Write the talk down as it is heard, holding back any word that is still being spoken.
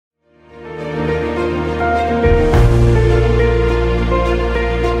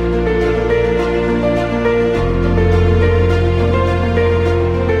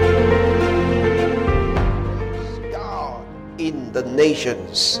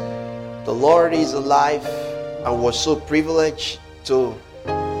hands. The Lord is alive, and we're so privileged to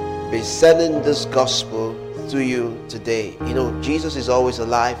be sending this gospel to you today. You know, Jesus is always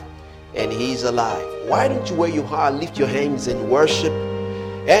alive, and He's alive. Why don't you, where you are, lift your hands and worship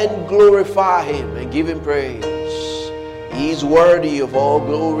and glorify Him and give Him praise. He's worthy of all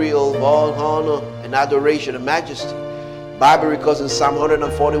glory, of all honor and adoration and majesty. The Bible records in Psalm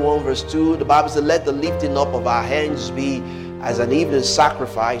 141 verse 2, the Bible says, let the lifting up of our hands be as an evening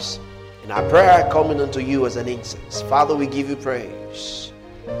sacrifice, and our prayer coming unto you as an incense. Father, we give you praise.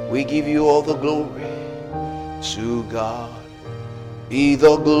 We give you all the glory. To God be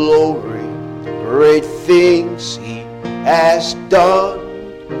the glory, great things He has done,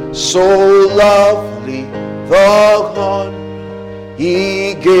 so lovely the one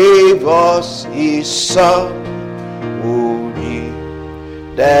He gave us His Son, who He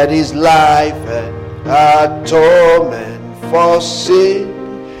that is life and atonement for sin,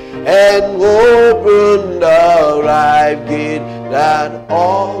 and opened our life gate that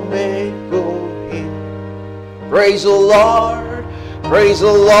all may go in. Praise the Lord, praise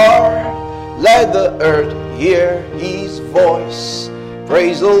the Lord, let the earth hear His voice.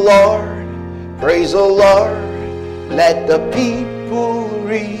 Praise the Lord, praise the Lord, let the people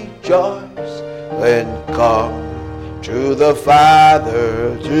rejoice and come to the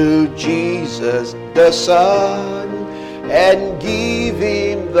Father, to Jesus the Son, and give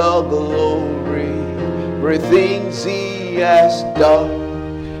Him the glory, great things He has done,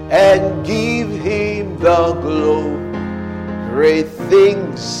 and give Him the glory, great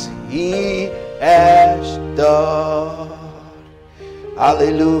things He has done.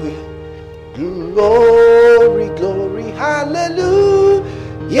 Hallelujah. Glory, glory, hallelujah.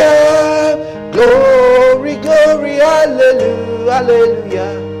 Glory, glory, hallelujah,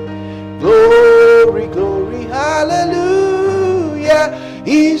 hallelujah. Glory, glory, hallelujah.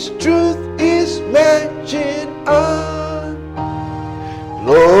 His truth is marching on.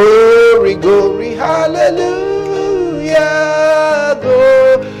 Glory, glory, hallelujah.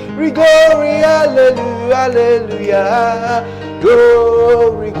 Glory, glory, hallelujah, hallelujah.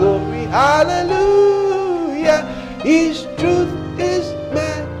 Glory, glory, hallelujah. His truth is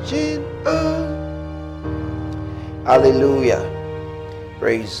marching on. Hallelujah.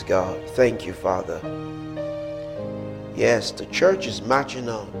 Praise God. Thank you, Father. Yes, the church is marching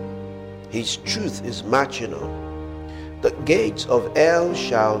on. His truth is marching on. The gates of hell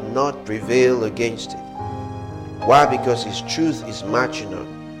shall not prevail against it. Why? Because His truth is marching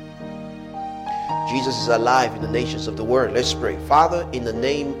on. Jesus is alive in the nations of the world. Let's pray. Father, in the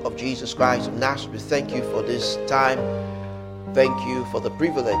name of Jesus Christ of Nazareth, thank you for this time. Thank you for the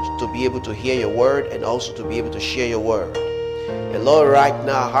privilege to be able to hear your word and also to be able to share your word. And Lord, right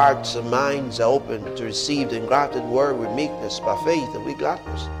now, hearts and minds are open to receive the engrafted word with meekness, by faith and with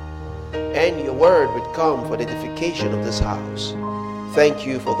gladness. And your word would come for the edification of this house. Thank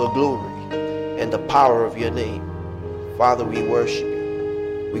you for the glory and the power of your name. Father, we worship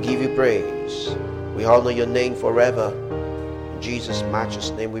you. We give you praise. We honor your name forever. In Jesus'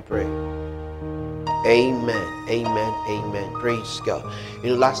 matchless name we pray. Amen, amen, amen. Praise God.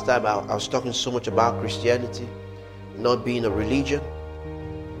 You know, last time I was talking so much about Christianity not being a religion.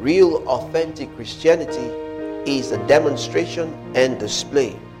 Real, authentic Christianity is a demonstration and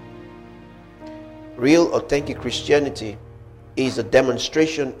display. Real, authentic Christianity is a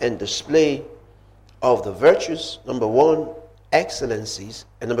demonstration and display of the virtues, number one, excellencies,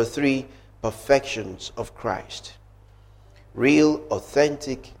 and number three, perfections of Christ. Real,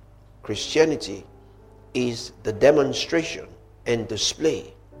 authentic Christianity is the demonstration and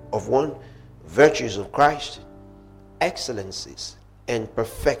display of one, virtues of Christ, excellencies, and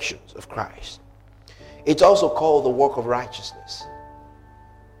perfections of Christ. It's also called the work of righteousness.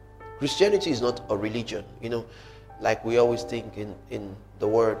 Christianity is not a religion, you know, like we always think in the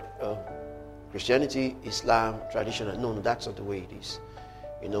word Christianity, Islam, traditional. No, that's not the way it is.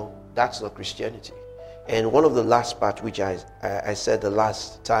 You know, that's not Christianity. And one of the last parts which I said the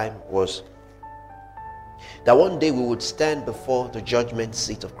last time was that one day we would stand before the judgment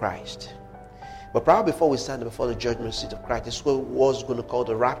seat of Christ. But probably before we stand before the judgment seat of Christ, this is what was going to call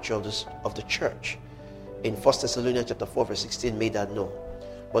the rapture of the church. In 1 Thessalonians chapter 4 verse 16 made that known.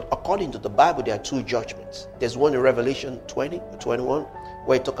 But according to the Bible, there are two judgments. There's one in Revelation 20 or 21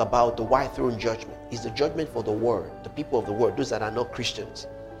 where it talk about the white throne judgment. It's the judgment for the world, the people of the world, those that are not Christians.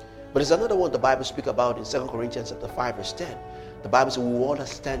 But there's another one the Bible speaks about in 2 Corinthians chapter 5 verse 10. The Bible says we will all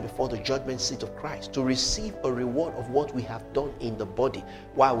stand before the judgment seat of Christ to receive a reward of what we have done in the body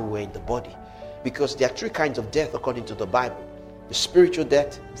while we were in the body. Because there are three kinds of death according to the Bible. The spiritual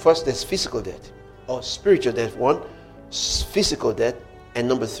death, first there's physical death or spiritual death, one, physical death, And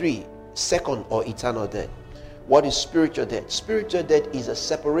number 3, second or eternal death. What is spiritual death? Spiritual death is a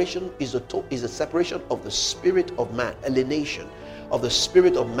separation, is a separation of the spirit of man, alienation of the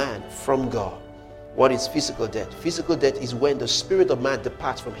spirit of man from God. What is physical death? Physical death is when the spirit of man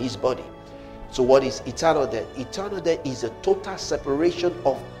departs from his body. So what is eternal death? Eternal death is a total separation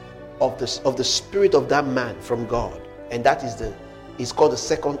of the spirit of that man from God. And that is called the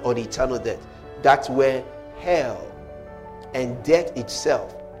second or the eternal death. That's where hell and death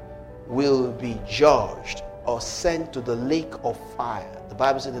itself will be judged or sent to the lake of fire. The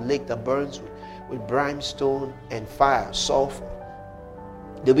Bible says the lake that burns with brimstone and fire, sulfur.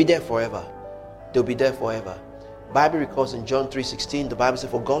 They'll be there forever. They'll be there forever. Bible records in John 3:16, the Bible says,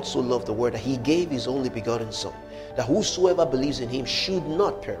 for God so loved the world that he gave his only begotten Son, that whosoever believes in him should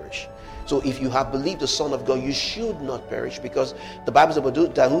not perish. So if you have believed the Son of God, you should not perish, because the Bible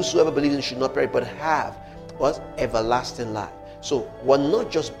says that whosoever believes in him should not perish, but have what? Everlasting life. So we're not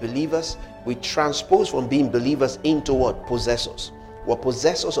just believers, we transpose from being believers into what? Possessors. We're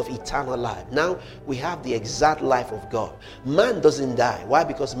possessors of eternal life. Now we have the exact life of God. Man doesn't die. Why?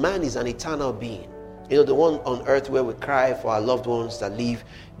 Because man is an eternal being. You know, the one on earth where we cry for our loved ones that leave,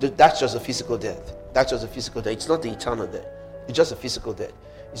 that's just a physical death. That's just a physical death. It's not the eternal death. It's just a physical death.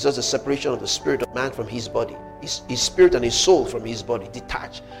 It's just a separation of the spirit of man from his body. His spirit and his soul from his body,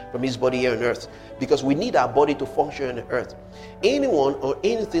 detached from his body here on earth. Because we need our body to function on earth. Anyone or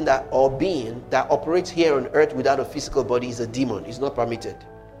anything that or being that operates here on earth without a physical body is a demon. It's not permitted.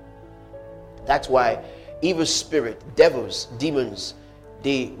 That's why evil spirit, devils, demons,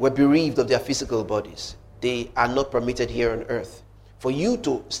 they were bereaved of their physical bodies. They are not permitted here on earth. For you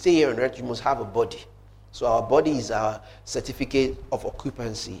to stay here on earth, you must have a body. So our body is our certificate of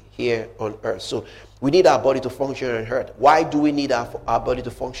occupancy here on earth. So we need our body to function on earth. Why do we need our body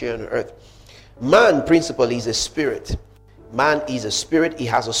to function on earth? Man principally is a spirit. Man is a spirit. He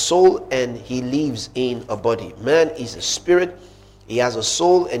has a soul and he lives in a body. Man is a spirit. He has a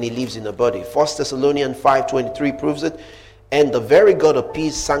soul and he lives in a body. 1 Thessalonians 5:23 proves it. And the very God of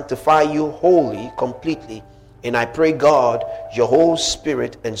peace sanctify you wholly, completely. And I pray God, your whole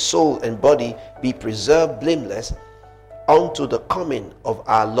spirit and soul and body be preserved blameless unto the coming of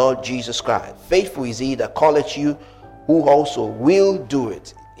our Lord Jesus Christ. Faithful is he that calleth you, who also will do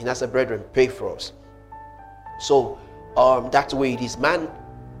it. And as a brethren, pray for us. So that's the way it is. Man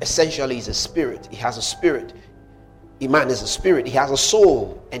essentially is a spirit. He has a spirit. Man is a spirit. He has a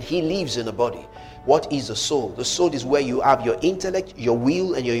soul and he lives in a body. What is the soul? The soul is where you have your intellect, your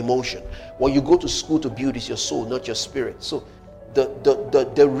will, and your emotion. What you go to school to build is your soul, not your spirit. So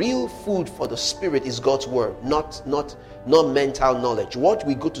the real food for the spirit is God's word, not mental knowledge. What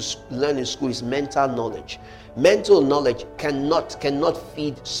we go to learn in school is mental knowledge. Mental knowledge cannot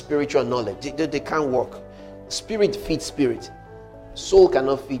feed spiritual knowledge. They can't work. Spirit feeds spirit. Soul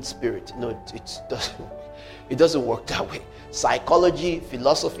cannot feed spirit. No, it doesn't work that way. Psychology,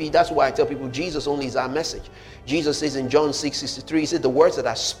 philosophy, that's why I tell people Jesus only is our message. Jesus says in John 6:63, he said, the words that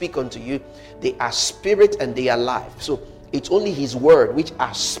I speak unto you, they are spirit and they are life. So it's only his word, which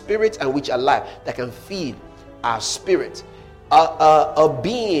are spirit and which are life, that can feed our spirit. A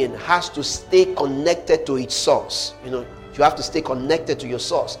being has to stay connected to its source. You know, you have to stay connected to your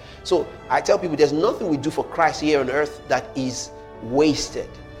source. So I tell people there's nothing we do for Christ here on earth that is wasted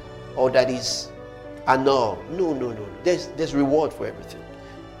or that is no. There's reward for everything.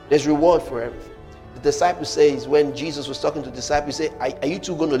 There's reward for everything. The disciple says, when Jesus was talking to the disciples, he said, are you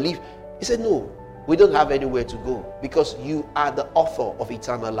two going to leave? He said, no, we don't have anywhere to go because you are the author of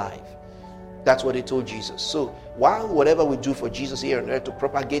eternal life. That's what they told Jesus. So while whatever we do for Jesus here on earth to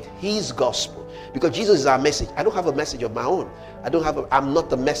propagate his gospel, because Jesus is our message. I don't have a message of my own. I'm not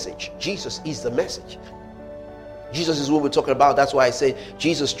the message. Jesus is the message. Jesus is what we're talking about. That's why I say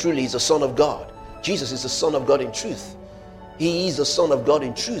Jesus truly is the Son of God. Jesus is the Son of God in truth. He is the Son of God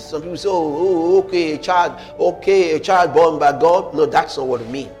in truth. Some people say, okay, a child born by God. No, that's not what it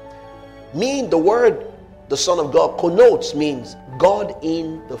means. The word, the Son of God, connotes, means God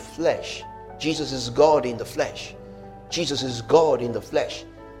in the flesh. Jesus is God in the flesh. Jesus is God in the flesh.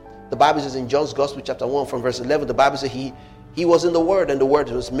 The Bible says in John's Gospel, chapter 1, from verse 11, the Bible says he was in the Word, and the Word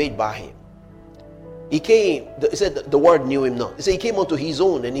was made by him. He came, it said the Word knew him not. It said he came unto his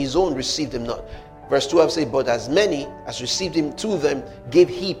own, and his own received him not. Verse 12 says, but as many as received him, to them gave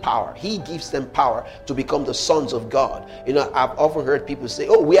he power. He gives them power to become the sons of God. You know, I've often heard people say,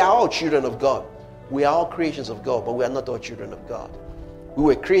 we are all children of God. We are all creations of God, but we are not all children of God. We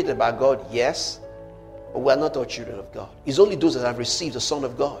were created by God, yes, but we are not all children of God. It's only those that have received the Son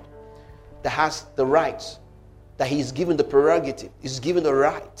of God that has the rights, that he's given the prerogative, he's given the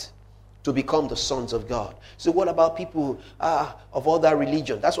right to become the sons of God. So what about people of other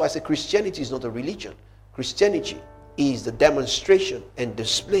religion? That's why I say Christianity is not a religion. Christianity is the demonstration and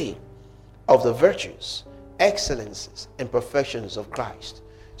display of the virtues, excellences, and perfections of Christ.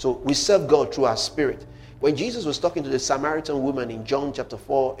 So we serve God through our spirit. When Jesus was talking to the Samaritan woman in John chapter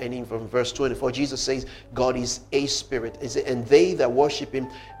 4 and in from verse 24, Jesus says, God is a spirit. And they that worship him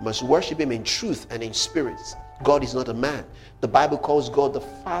must worship him in truth and in spirits. God is not a man. The Bible calls God the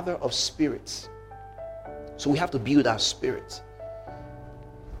Father of spirits. So we have to build our spirits.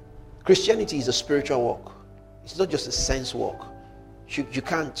 Christianity is a spiritual walk. It's not just a sense walk. You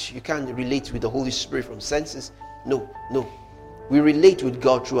can't relate with the Holy Spirit from senses. No. We relate with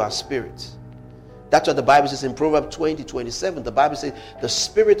God through our spirits. That's what the Bible says in Proverbs 20:27. The Bible says, the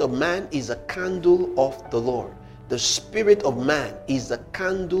spirit of man is a candle of the Lord. The spirit of man is the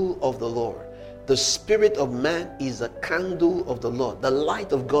candle of the Lord. The spirit of man is a candle of the Lord. The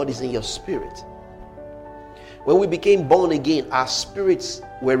light of God is in your spirit. When we became born again, our spirits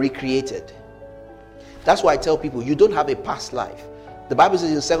were recreated. That's why I tell people, you don't have a past life. The Bible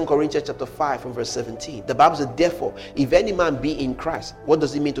says in 2 Corinthians chapter 5 from verse 17, the Bible says, therefore, if any man be in Christ, what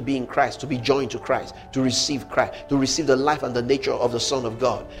does it mean to be in Christ? To be joined to Christ, to receive Christ, to receive the life and the nature of the Son of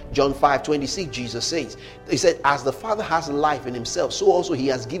God. John 5:26, Jesus says, he said, as the Father has life in himself, so also he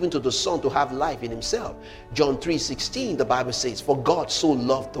has given to the Son to have life in himself. John 3:16, the Bible says, for God so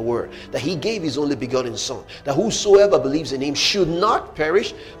loved the world, that he gave his only begotten Son, that whosoever believes in him should not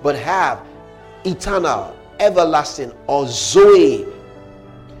perish, but have eternal, everlasting, or Zoe.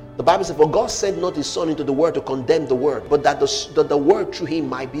 The Bible says, for God sent not his Son into the world to condemn the world, but that the world through him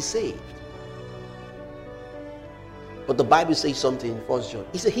might be saved. But the Bible says something in 1 John.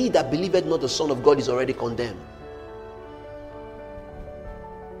 He said, he that believeth not the Son of God is already condemned.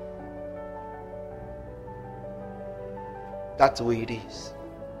 That's the way it is.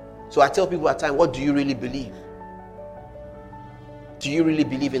 So I tell people at times, what do you really believe? Do you really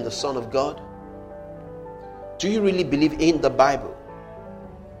believe in the Son of God? Do you really believe in the Bible?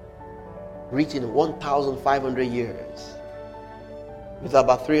 Written 1,500 years with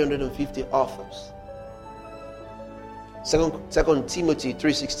about 350 authors. 2 Timothy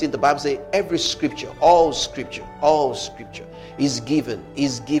 3:16, the Bible says every scripture, all scripture is given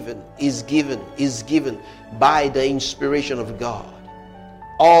by the inspiration of God.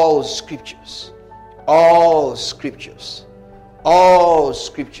 All scriptures.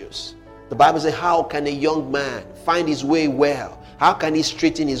 The Bible says, how can a young man find his way well? How can he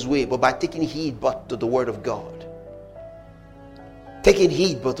straighten his way? But by taking heed but to the word of God. Taking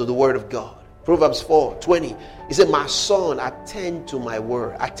heed but to the word of God. Proverbs 4:20. He said, my son, attend to my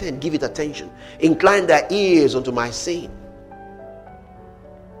word. Attend, give it attention. Incline thy ears unto my saying.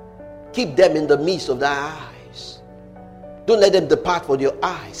 Keep them in the midst of thy eyes. Don't let them depart from your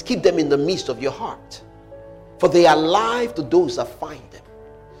eyes. Keep them in the midst of your heart. For they are life to those that find them.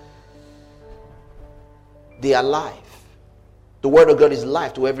 They are life. The word of God is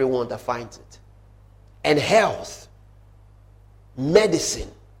life to everyone that finds it. And health,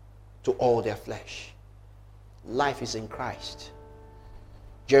 medicine to all their flesh. Life is in Christ.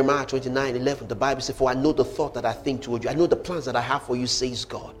 Jeremiah 29:11, the Bible says, for I know the thought that I think toward you. I know the plans that I have for you, says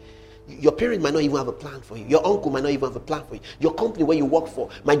God. Your parent might not even have a plan for you. Your uncle might not even have a plan for you. Your company where you work for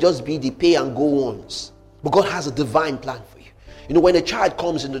might just be the pay and go ons. But God has a divine plan for you. You know, when a child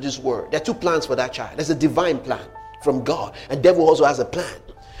comes into this world, there are two plans for that child. There's a divine plan from God, and devil also has a plan.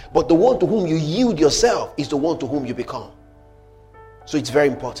 But the one to whom you yield yourself is the one to whom you become. So it's very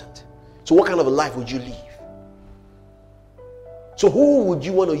important. So what kind of a life would you live? So who would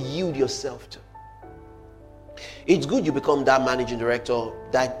you want to yield yourself to? It's good you become that managing director,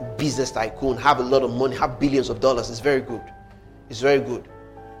 that business tycoon, have a lot of money, have billions of dollars. It's very good. It's very good.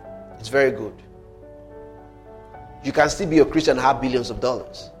 It's very good. You can still be a Christian and have billions of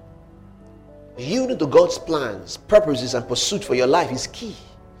dollars. Yielding to God's plans, purposes, and pursuit for your life is key.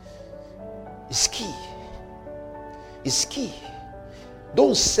 It's key. It's key.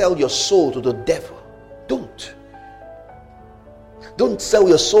 Don't sell your soul to the devil. Don't. Don't sell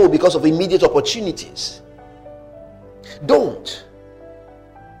your soul because of immediate opportunities. Don't.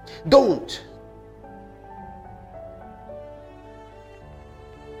 No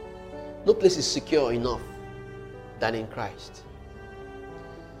place is secure enough than in Christ.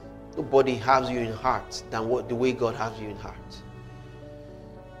 Nobody has you in heart than the way God has you in heart.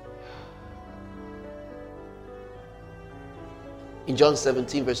 In John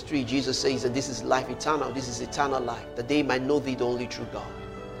 17 verse 3, Jesus says that this is life eternal. This is eternal life, that they might know thee, the only true God,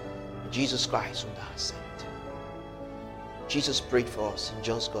 Jesus Christ whom thou hast sent. Jesus prayed for us in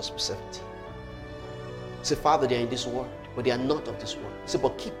John's Gospel 17. He said, Father, they are in this world, but they are not of this world. He said,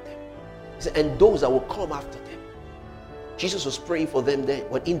 but keep them. He said, and those that will come after them. Jesus was praying for them then,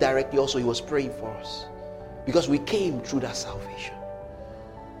 but indirectly also he was praying for us. Because we came through that salvation.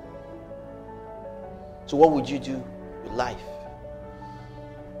 So what would you do with life?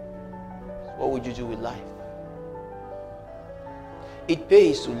 What would you do with life? It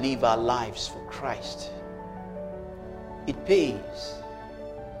pays to live our lives for Christ. It pays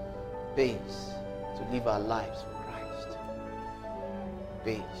to live our lives for Christ.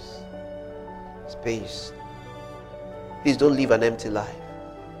 It pays. Please don't live an empty life.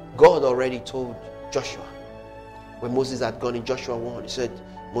 God already told Joshua, when Moses had gone in Joshua 1, he said,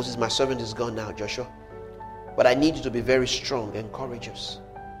 Moses, my servant is gone now, Joshua. But I need you to be very strong and courageous.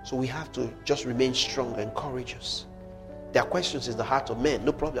 So we have to just remain strong and courageous. There are questions in the heart of men.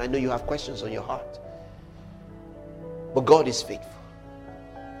 No problem. I know you have questions on your heart. But God is faithful.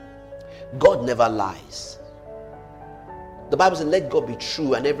 God never lies. The Bible says, let God be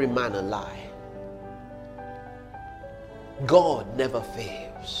true and every man a lie. God never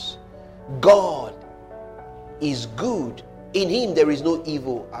fails. God is good. In him there is no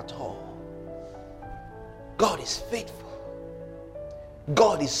evil at all. God is faithful.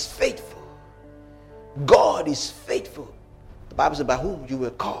 God is faithful. God is faithful. The Bible says, by whom you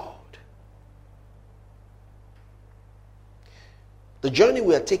were called. The journey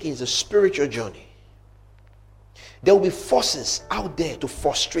we are taking is a spiritual journey. There will be forces out there to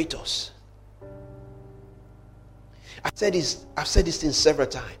frustrate us. I've said this thing several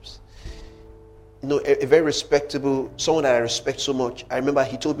times. You know, a very respectable, someone that I respect so much. I remember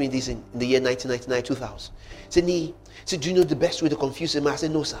he told me this in the year 1999, 2000. He said, do you know the best way to confuse him? I said,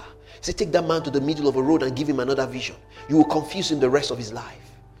 no, sir. He said, take that man to the middle of a road and give him another vision. You will confuse him the rest of his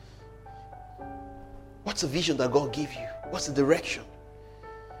life. What's the vision that God gave you? What's the direction?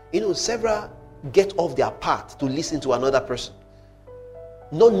 You know, several get off their path to listen to another person,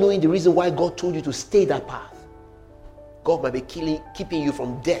 not knowing the reason why God told you to stay that path. God might be keeping you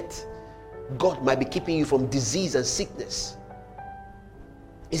from death. God might be keeping you from disease and sickness.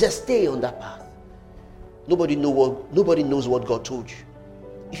 He says, stay on that path. Nobody knows what God told you.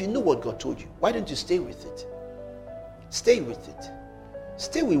 If you know what God told you, why don't you stay with it? Stay with it.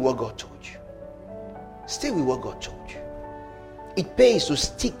 Stay with what God told you. Stay with what God told you. It pays to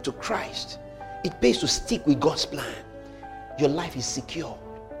stick to Christ. It pays to stick with God's plan. Your life is secure.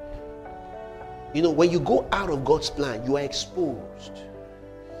 You know, when you go out of God's plan, you are exposed.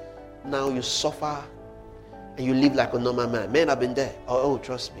 Now you suffer and you live like a normal man. Men have been there. Oh,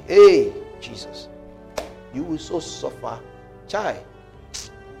 trust me. Hey, Jesus. You will so suffer. Child.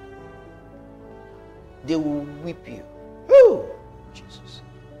 They will whip you. Woo! Jesus.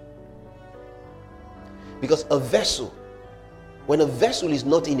 Because a vessel, when a vessel is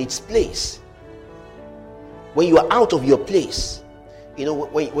not in its place, when you are out of your place, you know,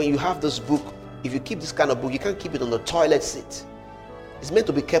 when you have this book, if you keep this kind of book, you can't keep it on the toilet seat. It's meant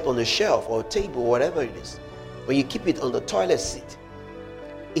to be kept on a shelf or a table, whatever it is. When you keep it on the toilet seat,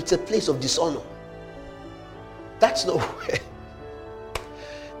 it's a place of dishonor. That's not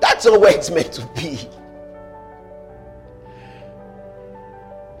where it's meant to be.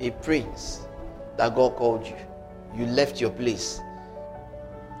 A prince that God called you, you left your place,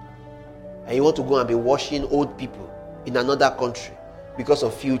 and you want to go and be washing old people in another country because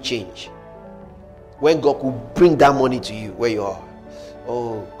of few change, when God could bring that money to you where you are.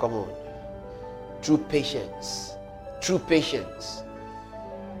 Oh, come on. True patience. Patience.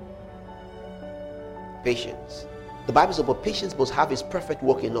 The Bible says, but patience must have its perfect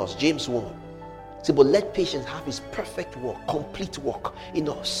work in us. James 1. See, but let patience have its perfect work, complete work in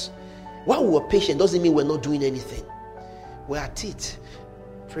us. While we're patient doesn't mean we're not doing anything. We're at it.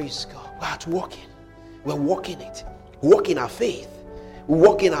 Praise God. We're at working. We're walking it. Walking our faith.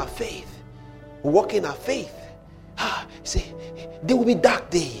 Walking our faith. Walking our faith. See, there will be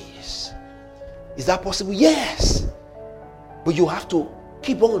dark days. Is that possible? Yes. But you have to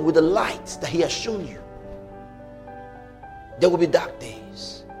keep on with the light that He has shown you. There will be dark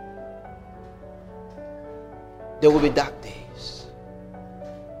days. There will be dark days.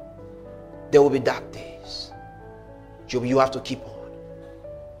 There will be dark days. You have to keep on.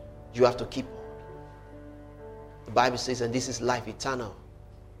 You have to keep on. The Bible says, and this is life eternal,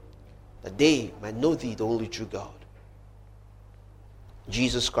 that they might know thee, the only true God,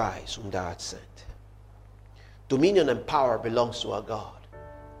 Jesus Christ, whom thou hast sent. Dominion and power belongs to our God.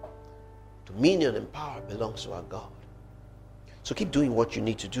 Dominion and power belongs to our God. So keep doing what you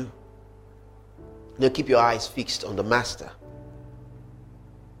need to do. Now keep your eyes fixed on the Master.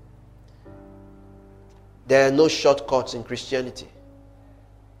 There are no shortcuts in Christianity.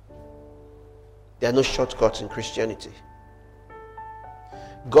 There are no shortcuts in Christianity.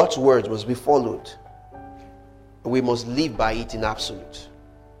 God's word must be followed. We must live by it in absolute.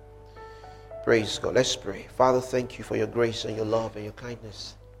 Praise God. Let's pray. Father, thank you for your grace and your love and your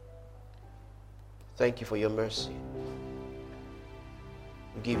kindness. Thank you for your mercy.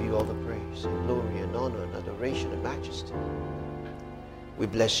 We give you all the praise and glory and honor and adoration and majesty. We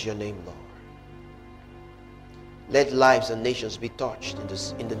bless your name, Lord. Let lives and nations be touched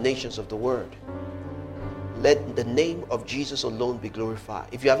in the nations of the world. Let the name of Jesus alone be glorified.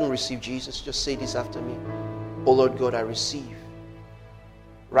 If you haven't received Jesus, just say this after me. Oh Lord God, I receive.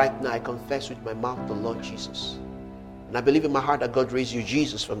 Right now I confess with my mouth the Lord Jesus. And I believe in my heart that God raised you,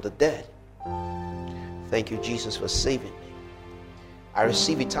 Jesus, from the dead. Thank you, Jesus, for saving me. I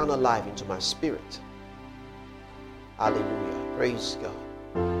receive eternal life into my spirit. Hallelujah. Praise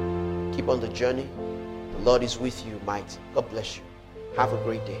God. Keep on the journey. The Lord is with you, mighty. God bless you. Have a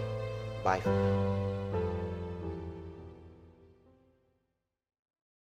great day. Bye for now.